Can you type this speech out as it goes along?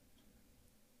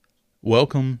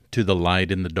Welcome to the Light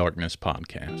in the Darkness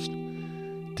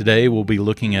podcast. Today we'll be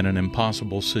looking at an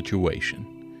impossible situation,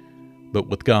 but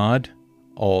with God,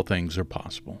 all things are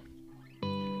possible.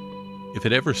 If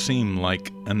it ever seemed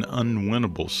like an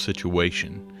unwinnable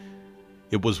situation,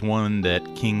 it was one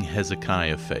that King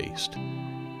Hezekiah faced.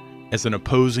 As an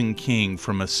opposing king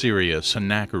from Assyria,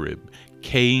 Sennacherib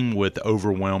came with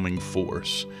overwhelming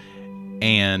force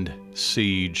and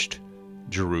sieged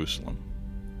Jerusalem.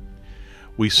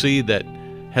 We see that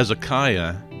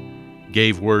Hezekiah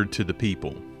gave word to the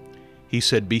people. He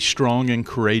said, "Be strong and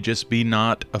courageous, be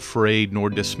not afraid nor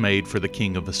dismayed for the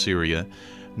king of Assyria,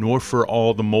 nor for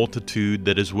all the multitude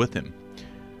that is with him.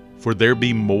 For there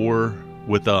be more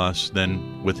with us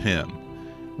than with him.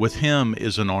 With him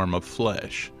is an arm of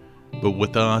flesh, but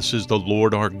with us is the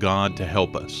Lord our God to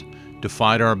help us, to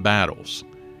fight our battles."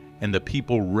 And the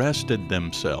people rested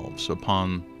themselves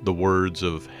upon the words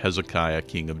of Hezekiah,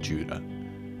 king of Judah.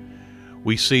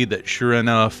 We see that sure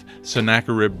enough,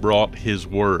 Sennacherib brought his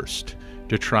worst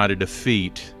to try to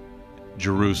defeat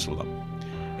Jerusalem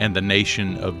and the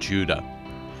nation of Judah.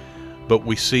 But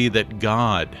we see that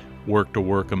God worked a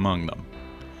work among them.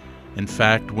 In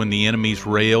fact, when the enemies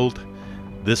railed,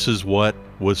 this is what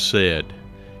was said.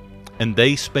 "And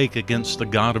they spake against the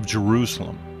God of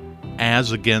Jerusalem,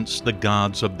 as against the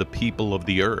gods of the people of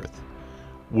the earth,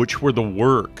 which were the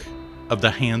work of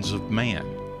the hands of man.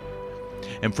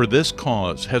 And for this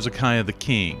cause Hezekiah the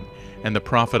king and the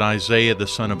prophet Isaiah the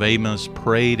son of Amos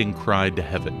prayed and cried to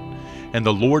heaven. And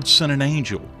the Lord sent an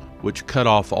angel, which cut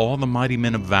off all the mighty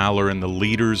men of valor and the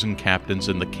leaders and captains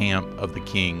in the camp of the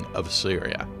king of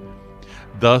Assyria.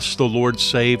 Thus the Lord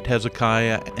saved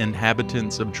Hezekiah,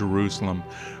 inhabitants of Jerusalem,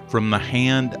 from the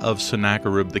hand of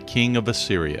Sennacherib the king of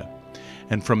Assyria,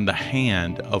 and from the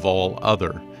hand of all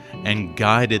other, and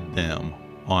guided them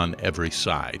on every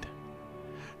side."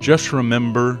 Just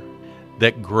remember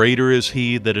that greater is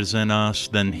He that is in us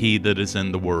than he that is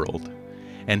in the world.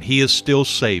 And He is still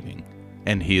saving,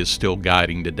 and He is still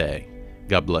guiding today.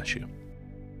 God bless you.